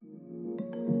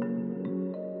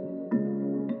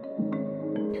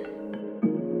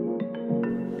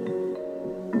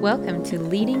Welcome to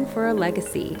Leading for a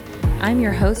Legacy. I'm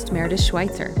your host, Meredith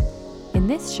Schweitzer. In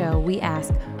this show, we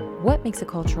ask, what makes a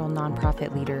cultural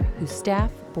nonprofit leader whose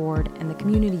staff, board, and the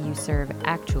community you serve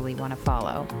actually want to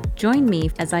follow? Join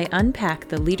me as I unpack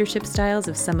the leadership styles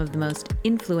of some of the most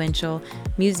influential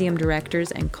museum directors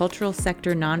and cultural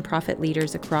sector nonprofit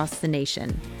leaders across the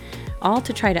nation, all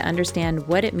to try to understand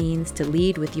what it means to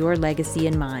lead with your legacy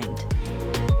in mind.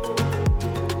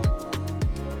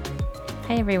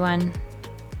 Hey everyone.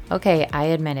 Okay, I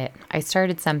admit it. I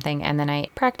started something and then I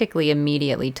practically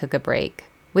immediately took a break.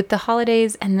 With the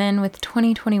holidays and then with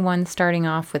 2021 starting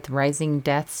off with rising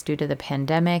deaths due to the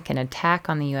pandemic and attack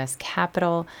on the US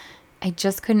Capitol, I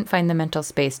just couldn't find the mental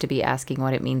space to be asking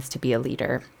what it means to be a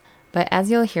leader. But as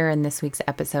you'll hear in this week's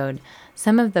episode,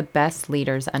 some of the best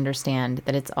leaders understand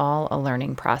that it's all a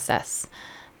learning process.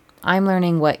 I'm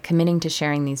learning what committing to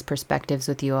sharing these perspectives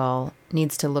with you all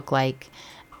needs to look like,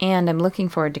 and I'm looking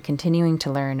forward to continuing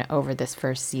to learn over this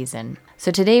first season. So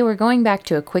today we're going back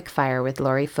to a quick fire with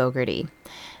Lori Fogarty.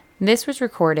 This was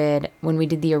recorded when we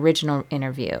did the original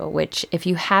interview, which if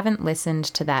you haven't listened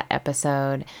to that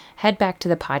episode, head back to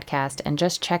the podcast and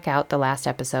just check out the last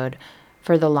episode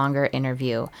for the longer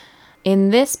interview.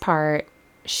 In this part,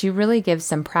 she really gives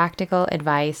some practical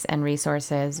advice and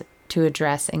resources to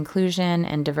address inclusion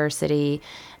and diversity,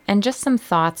 and just some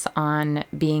thoughts on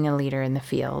being a leader in the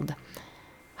field.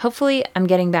 Hopefully, I'm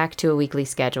getting back to a weekly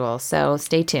schedule, so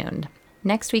stay tuned.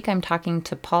 Next week, I'm talking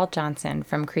to Paul Johnson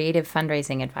from Creative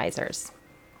Fundraising Advisors.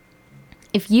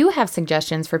 If you have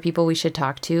suggestions for people we should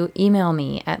talk to, email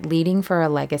me at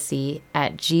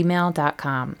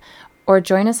leadingforalegacy@gmail.com or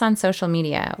join us on social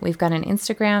media. We've got an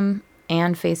Instagram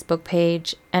and Facebook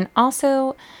page. And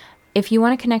also, if you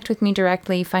want to connect with me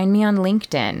directly, find me on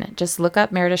LinkedIn. Just look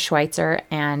up Meredith Schweitzer,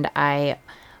 and I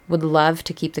would love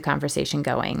to keep the conversation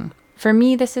going. For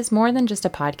me, this is more than just a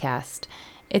podcast.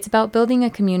 It's about building a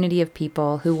community of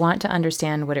people who want to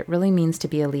understand what it really means to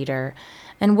be a leader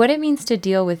and what it means to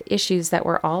deal with issues that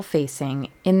we're all facing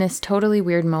in this totally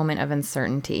weird moment of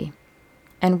uncertainty.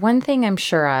 And one thing I'm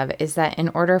sure of is that in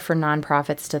order for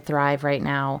nonprofits to thrive right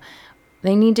now,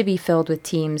 they need to be filled with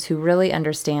teams who really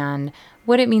understand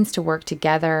what it means to work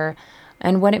together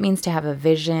and what it means to have a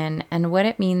vision and what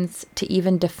it means to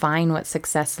even define what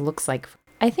success looks like.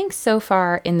 I think so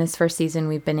far in this first season,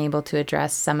 we've been able to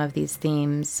address some of these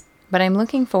themes, but I'm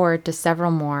looking forward to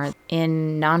several more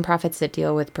in nonprofits that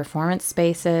deal with performance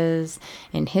spaces,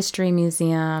 in history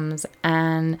museums,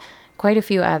 and quite a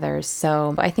few others.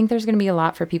 So I think there's going to be a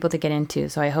lot for people to get into,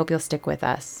 so I hope you'll stick with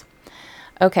us.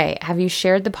 Okay, have you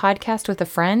shared the podcast with a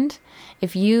friend?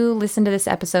 If you listen to this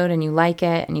episode and you like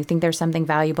it and you think there's something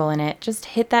valuable in it, just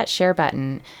hit that share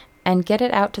button and get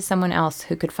it out to someone else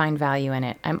who could find value in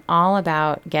it. I'm all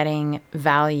about getting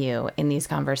value in these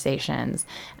conversations,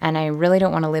 and I really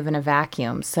don't want to live in a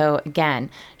vacuum. So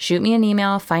again, shoot me an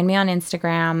email, find me on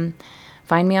Instagram,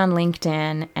 find me on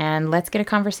LinkedIn, and let's get a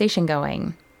conversation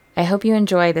going. I hope you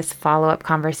enjoy this follow-up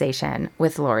conversation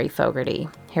with Lori Fogarty.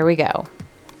 Here we go.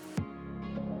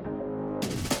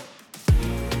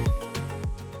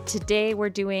 Today, we're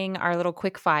doing our little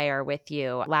quick fire with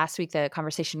you. Last week, the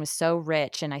conversation was so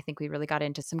rich, and I think we really got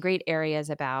into some great areas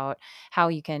about how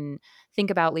you can think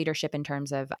about leadership in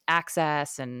terms of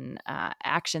access and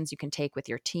actions you can take with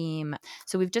your team.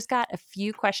 So we've just got a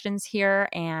few questions here,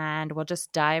 and we'll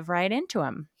just dive right into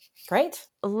them. Great.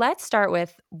 Let's start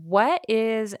with, what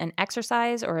is an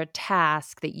exercise or a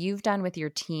task that you've done with your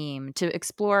team to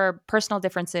explore personal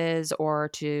differences or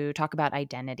to talk about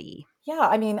identity? Yeah,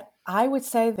 I would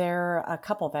say there are a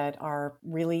couple that are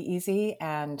really easy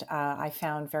and I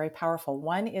found very powerful.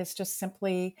 One is just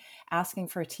simply asking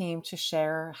for a team to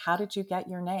share, how did you get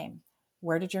your name?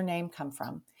 Where did your name come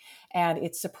from? And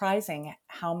it's surprising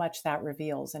how much that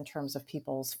reveals in terms of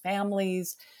people's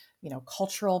families,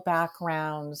 cultural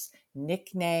backgrounds,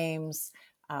 nicknames,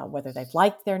 whether they've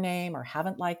liked their name or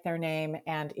haven't liked their name.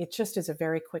 And it just is a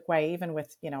very quick way, even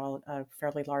with, a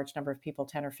fairly large number of people,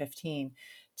 10 or 15,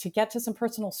 to get to some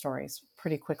personal stories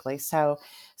pretty quickly. So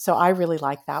I really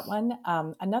like that one.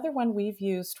 Another one we've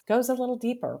used goes a little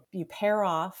deeper. You pair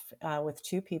off with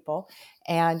two people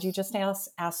and you just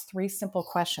ask three simple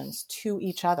questions to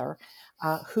each other.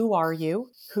 Who are you?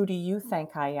 Who do you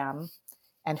think I am?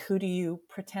 And who do you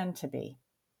pretend to be?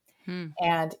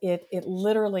 And it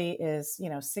literally is,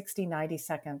 60, 90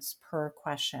 seconds per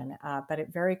question. But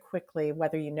it very quickly,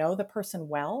 whether you know the person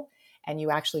well and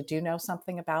you actually do know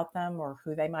something about them or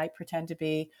who they might pretend to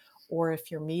be, or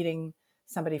if you're meeting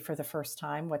somebody for the first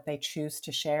time, what they choose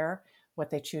to share, what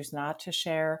they choose not to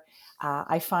share.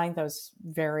 I find those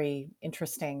very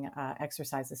interesting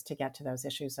exercises to get to those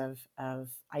issues of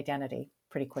identity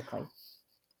pretty quickly.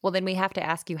 Well, then we have to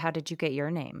ask you, how did you get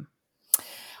your name?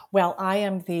 Well, I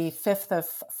am the fifth of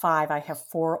five. I have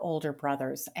four older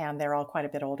brothers, and they're all quite a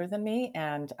bit older than me.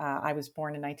 And I was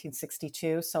born in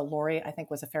 1962. So Lori, I think,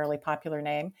 was a fairly popular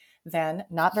name then.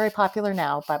 Not very popular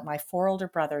now, but my four older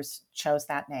brothers chose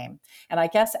that name. And I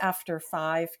guess after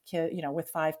five kids, with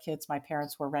five kids, my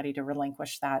parents were ready to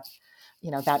relinquish that,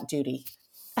 that duty.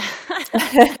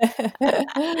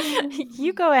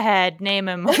 You go ahead, name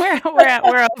him. We're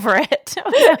over it.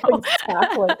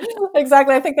 No.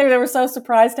 Exactly. I think they were so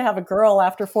surprised to have a girl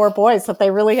after four boys that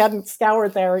they really hadn't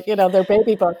scoured their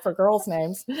baby book for girls'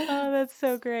 names. Oh, that's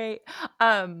so great.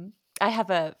 I have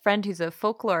a friend who's a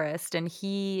folklorist, and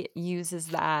he uses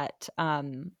that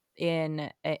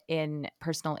in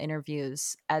personal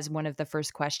interviews as one of the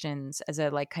first questions, as a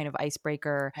like kind of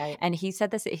icebreaker. Right. And he says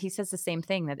the same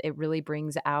thing, that it really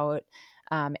brings out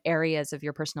areas of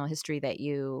your personal history that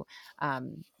you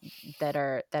that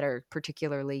are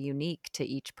particularly unique to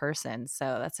each person.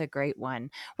 So that's a great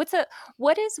one. What's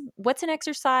an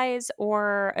exercise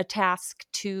or a task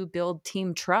to build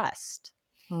team trust?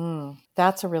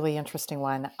 That's a really interesting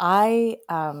one. I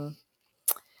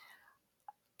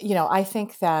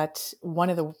think that one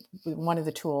of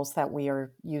the tools that we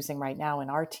are using right now in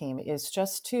our team is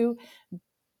just to,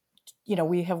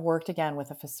 we have worked again with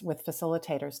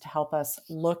facilitators to help us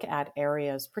look at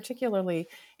areas, particularly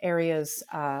areas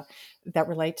that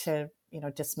relate to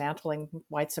dismantling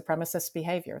white supremacist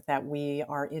behavior that we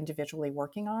are individually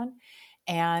working on,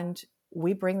 and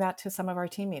we bring that to some of our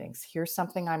team meetings. Here's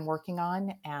something I'm working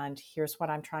on, and here's what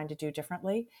I'm trying to do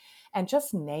differently. And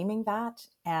just naming that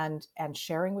and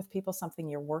sharing with people something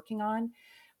you're working on,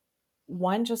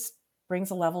 one, just brings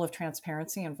a level of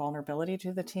transparency and vulnerability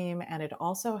to the team, and it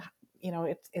also,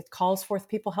 it calls forth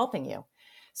people helping you.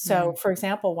 So, for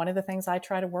example, one of the things I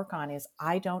try to work on is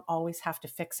I don't always have to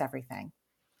fix everything.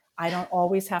 I don't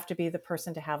always have to be the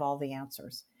person to have all the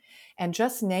answers. And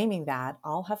just naming that,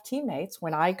 I'll have teammates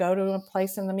when I go to a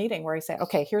place in the meeting where I say,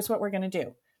 okay, here's what we're going to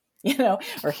do,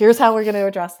 or here's how we're going to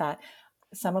address that.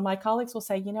 Some of my colleagues will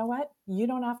say, you know what? You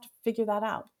don't have to figure that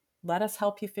out. Let us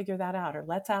help you figure that out, or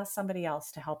let's ask somebody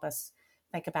else to help us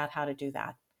think about how to do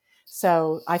that.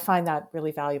 So I find that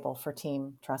really valuable for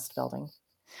team trust building.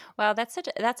 Wow, that's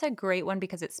a great one,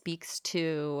 because it speaks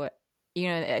to,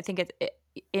 I think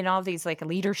in all these like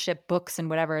leadership books and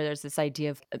whatever, there's this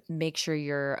idea of make sure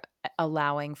you're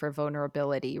allowing for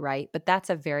vulnerability, right? But that's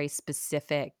a very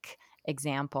specific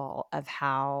example of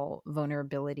how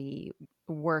vulnerability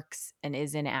works and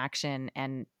is in action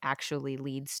and actually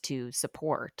leads to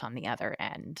support on the other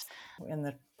end. In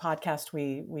the podcast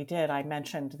we did, I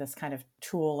mentioned this kind of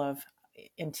tool of,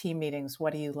 in team meetings,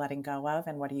 what are you letting go of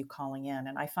and what are you calling in?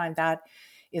 And I find that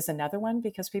is another one,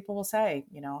 because people will say,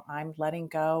 I'm letting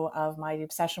go of my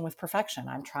obsession with perfection.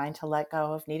 I'm trying to let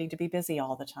go of needing to be busy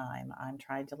all the time. I'm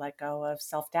trying to let go of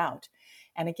self-doubt.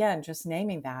 And again, just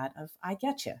naming that of, I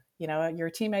get you, your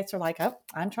teammates are like, oh,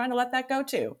 I'm trying to let that go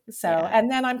too. So, yeah. And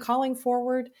then I'm calling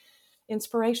forward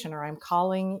inspiration, or I'm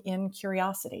calling in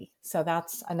curiosity. So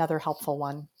that's another helpful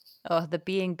one. Oh, the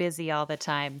being busy all the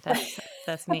time.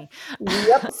 That's me.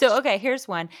 Yep. So, okay, here's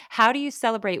one. How do you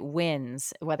celebrate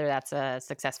wins, whether that's a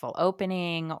successful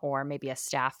opening or maybe a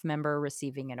staff member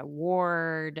receiving an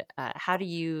award? How do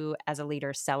you, as a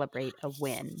leader, celebrate a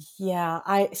win? Yeah,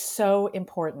 so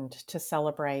important to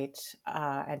celebrate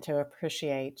and to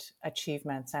appreciate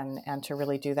achievements, and to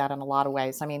really do that in a lot of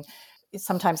ways. I mean,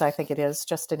 sometimes I think it is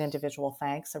just an individual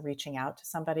thanks, of reaching out to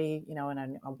somebody, in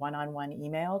a one-on-one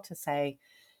email to say,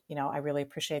 I really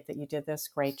appreciate that you did this.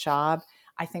 Great job.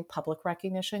 I think public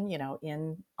recognition,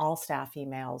 in all staff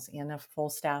emails, in a full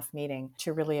staff meeting,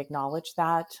 to really acknowledge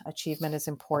that achievement is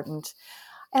important.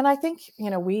 And I think,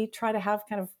 we try to have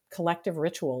kind of collective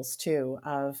rituals too,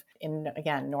 of, in,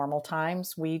 again, normal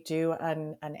times, we do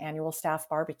an annual staff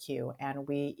barbecue, and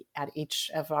we, at each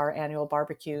of our annual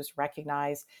barbecues,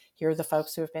 recognize, here are the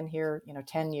folks who have been here,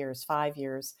 10 years, 5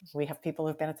 years. We have people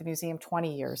who've been at the museum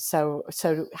 20 years. So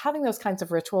having those kinds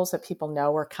of rituals that people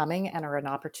know are coming and are an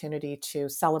opportunity to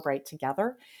celebrate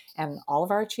together and all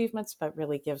of our achievements, but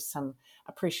really give some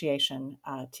appreciation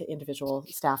to individual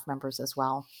staff members as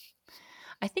well.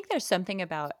 I think there's something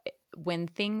about when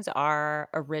things are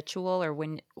a ritual, or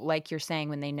when, like you're saying,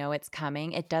 when they know it's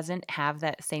coming, it doesn't have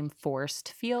that same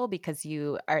forced feel, because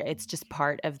it's just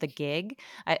part of the gig.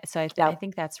 I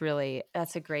think that's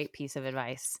a great piece of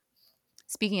advice.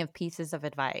 Speaking of pieces of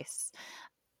advice,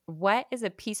 What is a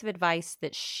piece of advice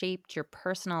that shaped your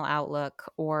personal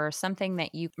outlook or something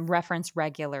that you reference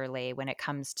regularly when it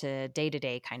comes to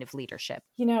day-to-day kind of leadership?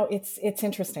 It's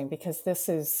interesting because this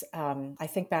is I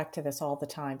think back to this all the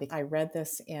time. Because I read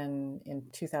this in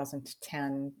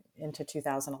 2010 into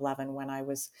 2011 when I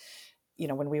was,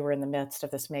 when we were in the midst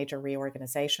of this major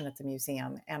reorganization at the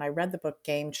museum, and I read the book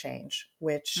Game Change,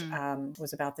 which Mm.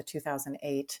 was about the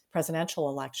 2008 presidential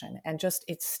election, and just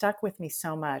it stuck with me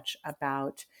so much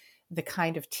about the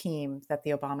kind of team that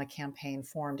the Obama campaign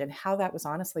formed and how that was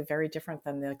honestly very different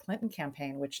than the Clinton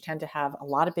campaign, which tend to have a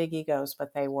lot of big egos,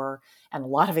 but they were, and a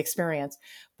lot of experience,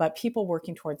 but people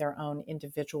working toward their own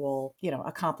individual,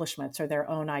 accomplishments or their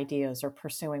own ideas or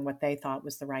pursuing what they thought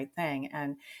was the right thing.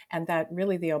 And that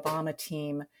really the Obama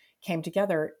team came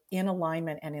together in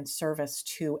alignment and in service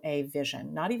to a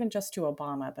vision, not even just to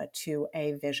Obama, but to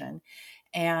a vision.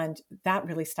 And that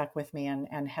really stuck with me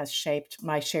and has shaped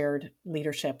my shared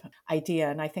leadership idea.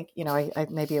 And I think,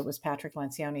 maybe it was Patrick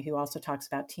Lencioni who also talks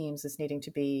about teams as needing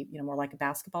to be, more like a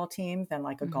basketball team than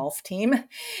like a Mhm. golf team.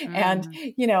 And,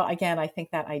 Mhm. again, I think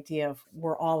that idea of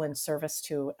we're all in service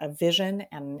to a vision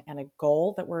and a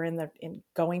goal that we're in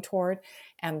going toward,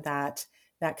 and that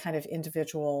kind of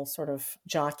individual sort of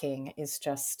jockeying is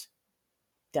just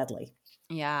deadly.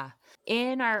 Yeah.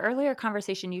 In our earlier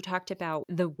conversation, you talked about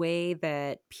the way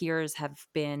that peers have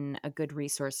been a good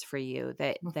resource for you,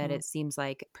 that Mhm. it seems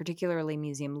like particularly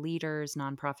museum leaders,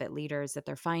 nonprofit leaders, that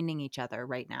they're finding each other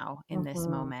right now in this Mhm.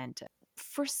 moment.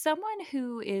 For someone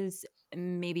who is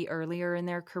maybe earlier in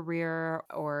their career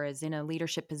or is in a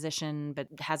leadership position but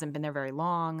hasn't been there very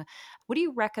long, what do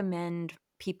you recommend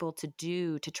people to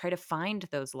do to try to find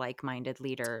those like-minded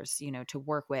leaders, to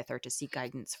work with or to seek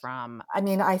guidance from? I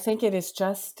mean, I think it is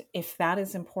just, if that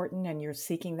is important and you're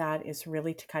seeking that, is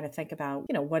really to kind of think about,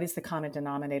 what is the common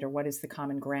denominator? What is the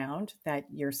common ground that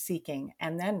you're seeking?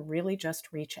 And then really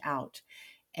just reach out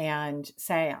and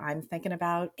say, I'm thinking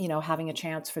about, having a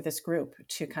chance for this group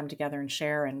to come together and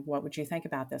share. And what would you think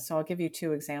about this? So I'll give you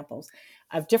two examples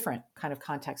of different kind of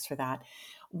contexts for that.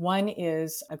 One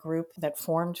is a group that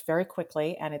formed very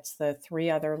quickly, and it's the three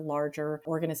other larger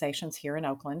organizations here in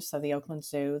Oakland. So the Oakland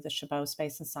Zoo, the Chabot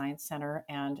Space and Science Center,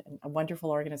 and a wonderful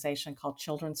organization called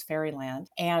Children's Fairyland.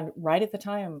 And right at the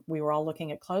time we were all looking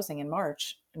at closing in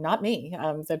March, not me,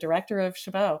 the director of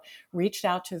Chabot reached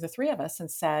out to the three of us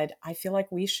and said, I feel like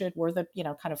we're the,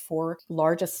 kind of four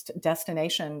largest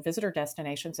visitor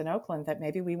destinations in Oakland, that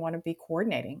maybe we want to be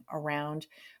coordinating around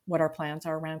what our plans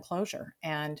are around closure.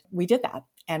 And we did that.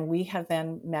 And we have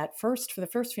then met first for the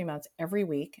first few months every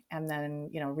week, and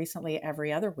then, recently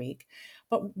every other week.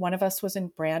 But one of us was a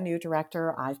brand new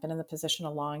director. I've been in the position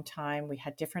a long time. We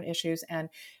had different issues. And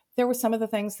there were some of the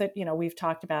things that, we've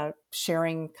talked about,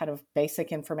 sharing kind of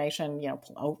basic information,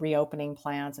 reopening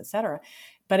plans, et cetera.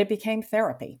 But it became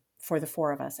therapy for the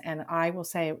four of us. And I will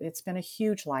say it's been a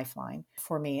huge lifeline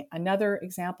for me. Another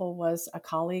example was a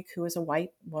colleague who is a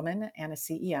white woman and a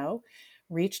CEO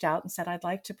reached out and said, I'd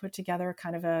like to put together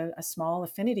kind of a small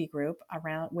affinity group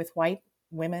around with white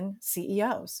women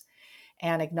CEOs,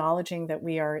 and acknowledging that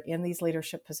we are in these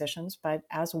leadership positions, but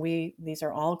these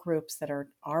are all groups that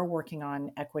are working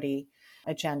on equity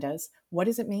agendas. What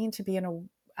does it mean to be in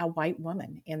a white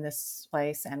woman in this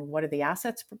place, and what are the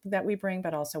assets that we bring,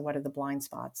 but also what are the blind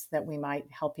spots that we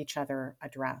might help each other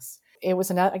address? It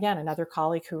was another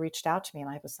colleague who reached out to me, and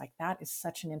I was like, that is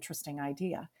such an interesting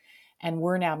idea. And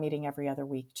we're now meeting every other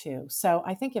week too. So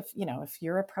I think if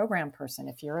you're a program person,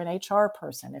 if you're an HR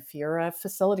person, if you're a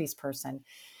facilities person,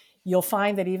 you'll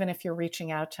find that even if you're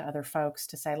reaching out to other folks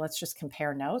to say, let's just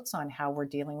compare notes on how we're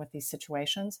dealing with these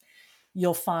situations,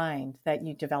 you'll find that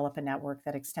you develop a network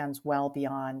that extends well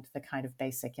beyond the kind of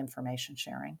basic information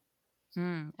sharing.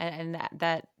 And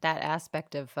that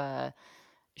aspect of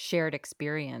shared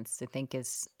experience, I think,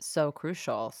 is so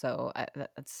crucial. So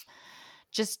that's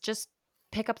just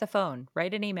pick up the phone,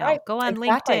 write an Right. email, go on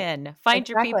Exactly. LinkedIn, find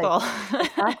your Exactly. people.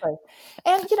 Exactly.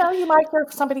 And, you might hear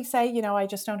somebody say, I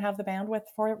just don't have the bandwidth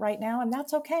for it right now. And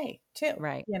that's okay too,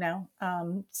 Right.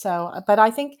 but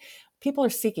I think people are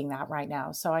seeking that right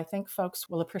now. So I think folks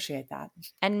will appreciate that.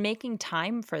 And making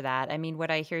time for that. I mean,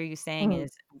 what I hear you saying Mhm.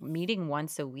 is meeting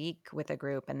once a week with a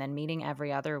group and then meeting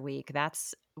every other week.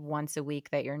 That's once a week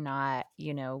that you're not,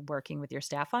 working with your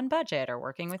staff on budget or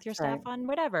working with your That's staff right. on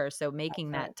whatever. So That's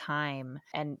making right. that time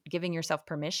and giving yourself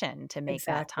permission to make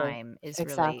that Exactly. time is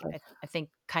really, Exactly. I think,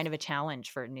 kind of a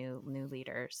challenge for new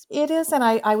leaders. It is, and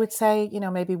I would say,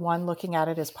 maybe one, looking at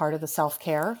it as part of the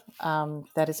self-care,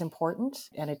 that is important,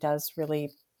 and it does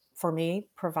really, for me,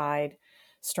 provide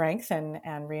strength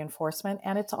and reinforcement,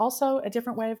 and it's also a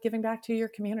different way of giving back to your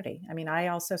community. I mean, I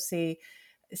also see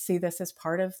see this as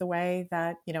part of the way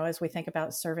that, as we think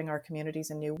about serving our communities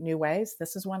in new ways,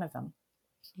 this is one of them.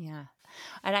 Yeah.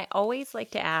 And I always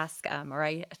like to ask, or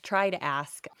I try to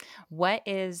ask, what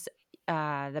is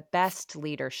the best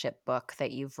leadership book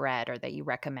that you've read or that you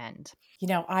recommend?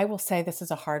 I will say this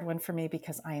is a hard one for me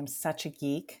because I am such a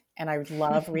geek and I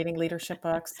love reading leadership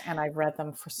books and I've read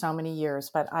them for so many years.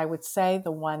 But I would say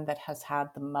the one that has had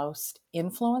the most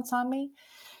influence on me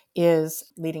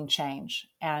is Leading Change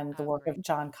and the Oh, work of great.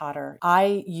 John Kotter.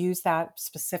 I use that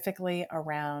specifically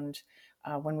around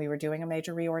when we were doing a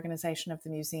major reorganization of the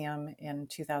museum in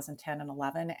 2010 and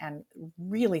 11, and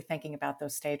really thinking about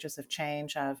those stages of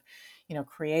change of,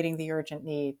 creating the urgent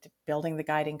need, building the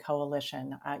guiding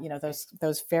coalition,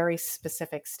 those very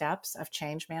specific steps of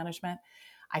change management.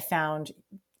 I found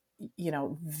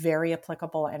very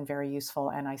applicable and very useful.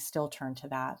 And I still turn to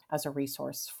that as a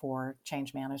resource for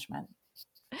change management.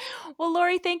 Well,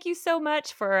 Lori, thank you so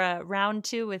much for round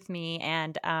two with me.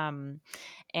 And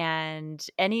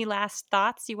any last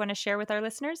thoughts you want to share with our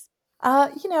listeners?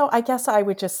 I guess I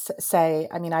would just say,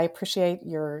 I mean, I appreciate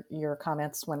your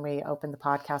comments when we opened the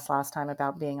podcast last time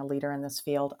about being a leader in this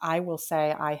field. I will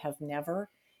say I have never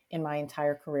in my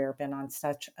entire career been on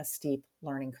such a steep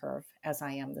learning curve as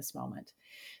I am this moment.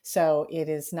 So it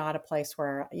is not a place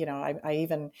where,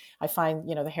 I find,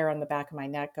 the hair on the back of my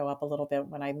neck go up a little bit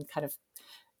when I'm kind of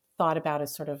thought about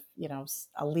as sort of,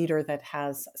 a leader that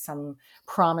has some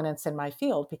prominence in my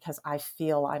field because I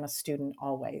feel I'm a student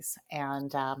always.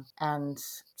 And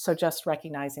so just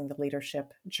recognizing the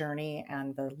leadership journey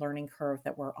and the learning curve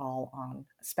that we're all on,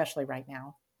 especially right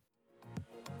now.